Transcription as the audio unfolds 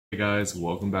Hey guys,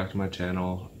 welcome back to my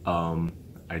channel.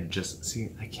 I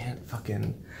can't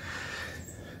fucking...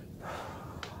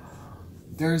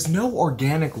 There's no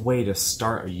organic way to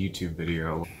start a YouTube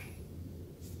video.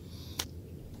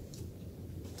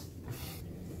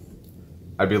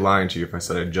 I'd be lying to you if I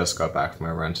said I just got back from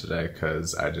my run today,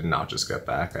 because I did not just get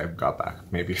back. I got back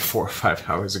maybe 4 or 5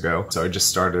 hours ago. So I just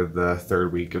started the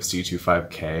 3rd week of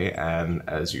C25K, and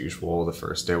as usual, the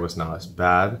first day was not as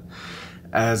bad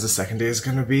as the second day is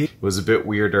gonna be. It was a bit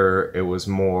weirder. It was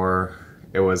run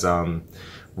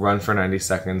for 90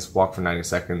 seconds, walk for 90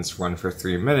 seconds, run for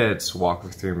 3 minutes, walk for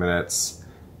 3 minutes,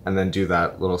 and then do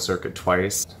that little circuit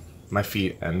twice. My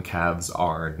feet and calves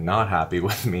are not happy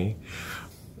with me.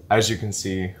 As you can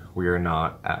see, we are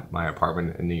not at my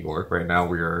apartment in New York right now.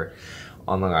 We are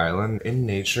on Long Island. In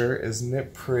nature, isn't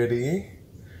it pretty?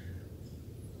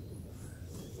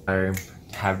 I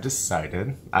have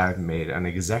decided, I've made an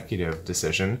executive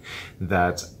decision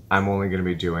that I'm only going to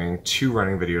be doing 2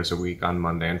 running videos a week on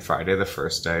Monday and Friday, the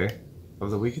first day of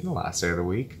the week and the last day of the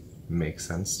week. Makes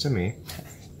sense to me.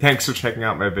 Thanks for checking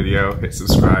out my video. Hit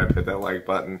subscribe, hit that like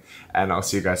button, and I'll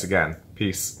see you guys again.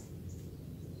 Peace.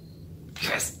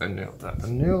 Yes, I nailed that. I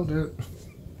nailed it.